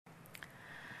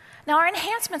Now, our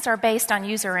enhancements are based on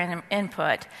user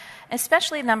input,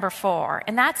 especially number 4,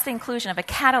 and that's the inclusion of a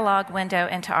catalog window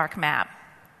into ArcMap.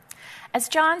 As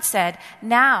John said,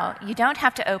 now you don't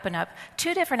have to open up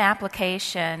 2 different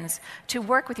applications to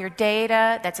work with your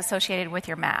data that's associated with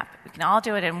your map. We can all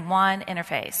do it in one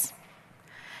interface.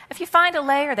 If you find a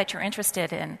layer that you're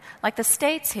interested in, like the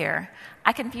states here,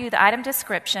 I can view the item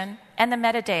description and the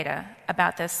metadata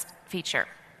about this feature.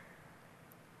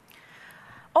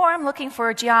 Or I'm looking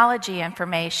for geology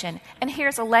information, and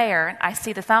here's a layer. I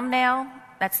see the thumbnail,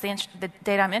 that's the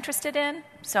data I'm interested in,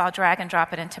 so I'll drag and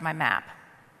drop it into my map.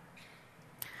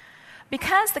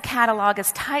 Because the catalog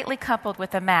is tightly coupled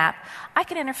with the map, I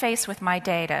can interface with my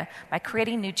data by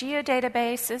creating new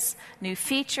geodatabases, new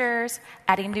features,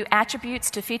 adding new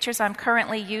attributes to features I'm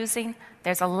currently using.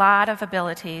 There's a lot of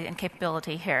ability and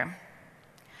capability here.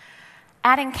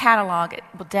 Adding catalog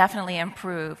will definitely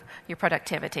improve your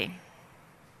productivity.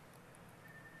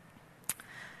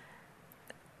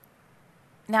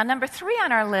 Now, number 3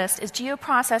 on our list is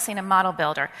geoprocessing and model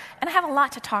builder. And I have a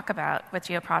lot to talk about with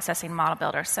geoprocessing and model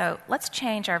builder, so let's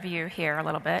change our view here a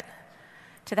little bit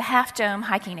to the Half Dome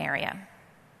hiking area.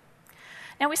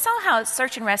 Now, we saw how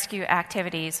search and rescue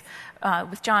activities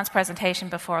with John's presentation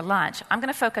before lunch. I'm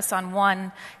going to focus on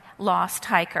one lost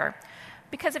hiker.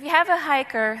 Because if you have a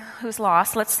hiker who's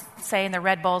lost, let's say in the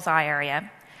red bullseye area,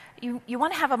 you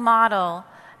want to have a model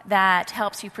that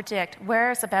helps you predict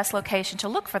where is the best location to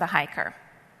look for the hiker,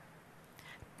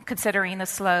 considering the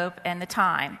slope and the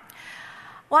time.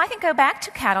 Well, I can go back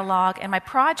to Catalog in my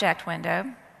project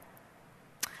window,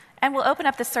 and we'll open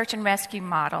up the search and rescue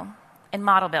model in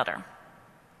Model Builder.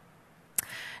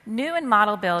 New in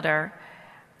Model Builder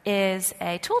is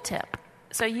a tooltip.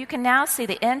 So you can now see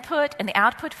the input and the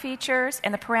output features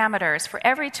and the parameters for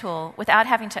every tool without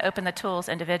having to open the tools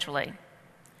individually.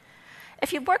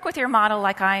 If you work with your model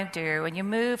like I do, and you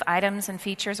move items and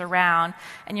features around,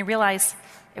 and you realize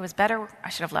it was better, I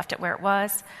should have left it where it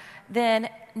was, then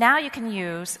now you can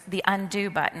use the undo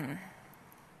button.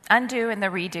 Undo and the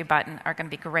redo button are going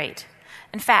to be great.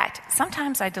 In fact,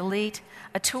 sometimes I delete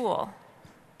a tool,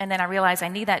 and then I realize I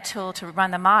need that tool to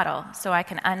run the model, so I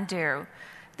can undo.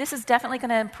 This is definitely going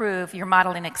to improve your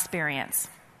modeling experience.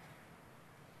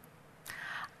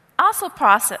 Also,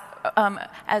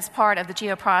 as part of the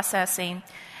geoprocessing,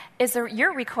 is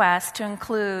your request to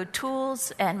include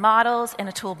tools and models in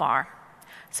a toolbar.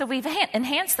 So we've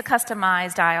enhanced the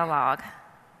customized dialog,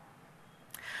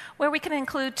 where we can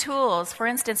include tools. For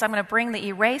instance, I'm going to bring the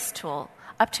erase tool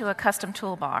up to a custom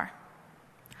toolbar.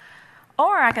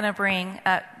 Or I'm going to bring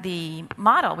the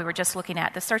model we were just looking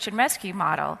at, the search and rescue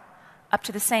model, up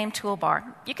to the same toolbar.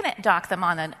 You can dock them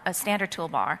on a standard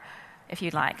toolbar if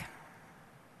you'd like.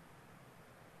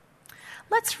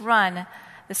 Let's run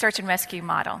the search and rescue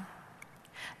model.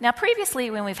 Now,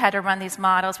 previously, when we've had to run these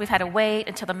models, we've had to wait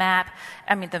until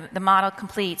the model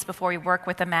completes before we work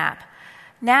with the map.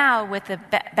 Now, with the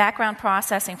background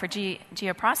processing for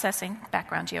geoprocessing,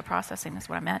 background geoprocessing is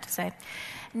what I meant to say.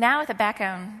 Now, with the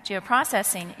background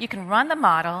geoprocessing, you can run the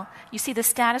model, you see the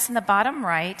status in the bottom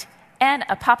right, and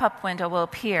a pop-up window will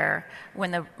appear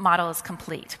when the model is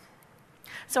complete.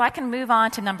 So I can move on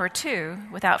to number 2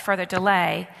 without further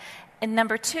delay. In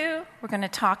number 2, we're going to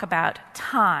talk about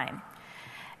time.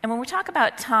 And when we talk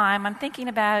about time, I'm thinking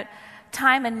about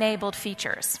time-enabled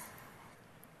features.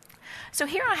 So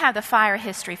here I have the fire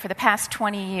history for the past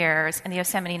 20 years in the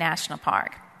Yosemite National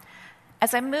Park.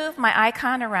 As I move my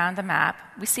icon around the map,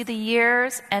 we see the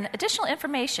years and additional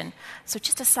information. So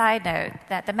just a side note,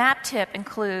 that the map tip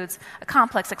includes a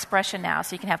complex expression now,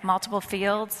 so you can have multiple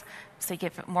fields, so you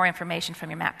get more information from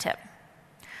your map tip.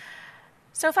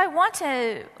 So if I want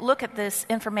to look at this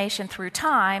information through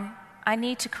time, I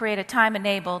need to create a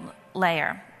time-enabled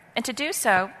layer. And to do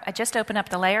so, I just open up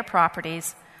the layer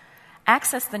properties,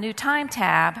 access the new time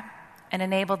tab, and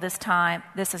enable this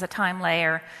as a time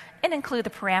layer, and include the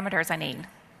parameters I need.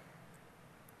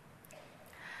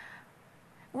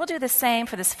 We'll do the same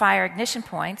for this fire ignition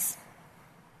points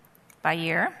by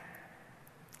year.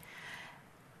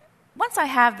 Once I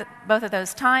have both of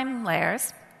those time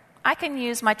layers, I can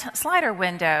use my slider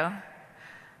window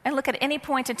and look at any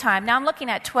point in time. Now I'm looking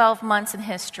at 12 months in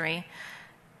history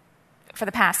for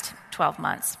the past 12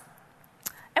 months.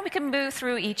 And we can move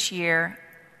through each year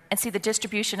and see the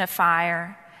distribution of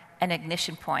fire and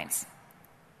ignition points.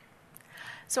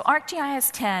 So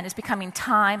ArcGIS 10 is becoming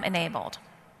time-enabled.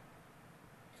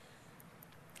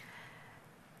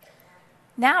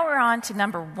 Now we're on to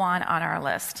number 1 on our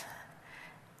list.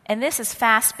 And this is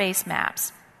fast-based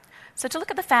maps. So to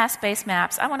look at the fast-based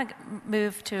maps, I want to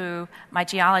move to my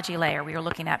geology layer we were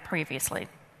looking at previously.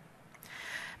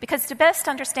 Because to best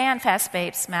understand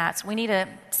fast-based maps, we need to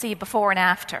see before and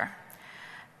after.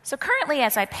 So currently,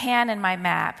 as I pan in my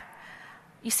map,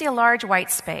 you see a large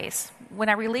white space. When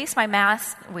I release my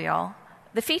mouse wheel,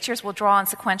 the features will draw in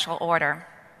sequential order.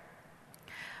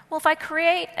 Well, if I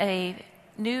create a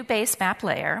new base map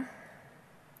layer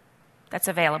that's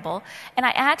available, and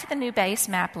I add to the new base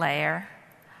map layer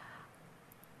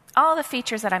all the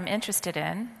features that I'm interested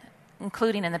in,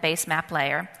 including in the base map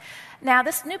layer. Now,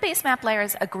 this new base map layer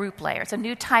is a group layer. It's a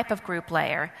new type of group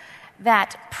layer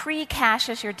that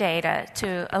pre-caches your data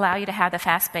to allow you to have the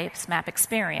fast-based map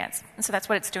experience. And so that's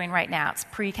what it's doing right now. It's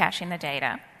pre-caching the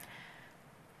data.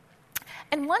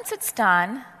 And once it's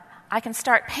done, I can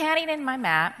start panning in my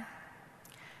map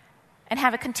and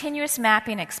have a continuous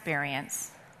mapping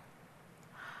experience.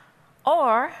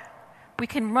 Or we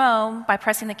can roam by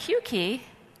pressing the Q key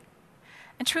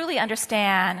and truly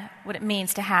understand what it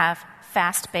means to have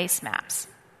fast base maps.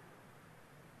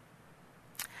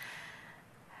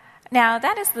 Now,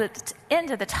 that is the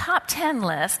end of the top 10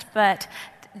 list, but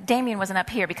Damien wasn't up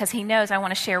here because he knows I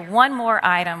want to share one more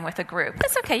item with the group.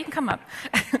 That's okay, you can come up.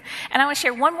 And I want to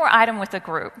share one more item with the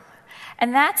group.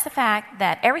 And that's the fact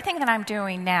that everything that I'm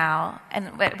doing now,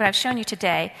 and what I've shown you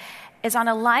today, is on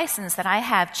a license that I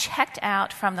have checked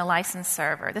out from the license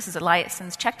server. This is a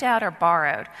license checked out or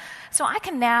borrowed. So I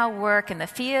can now work in the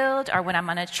field or when I'm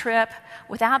on a trip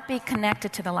without being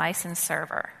connected to the license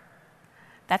server.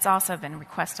 That's also been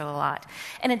requested a lot.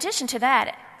 In addition to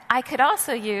that, I could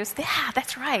also use,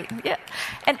 that's right. Yeah.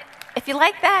 And if you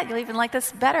like that, you'll even like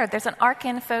this better. There's an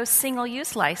ArcInfo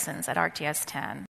single-use license at ArcGIS 10.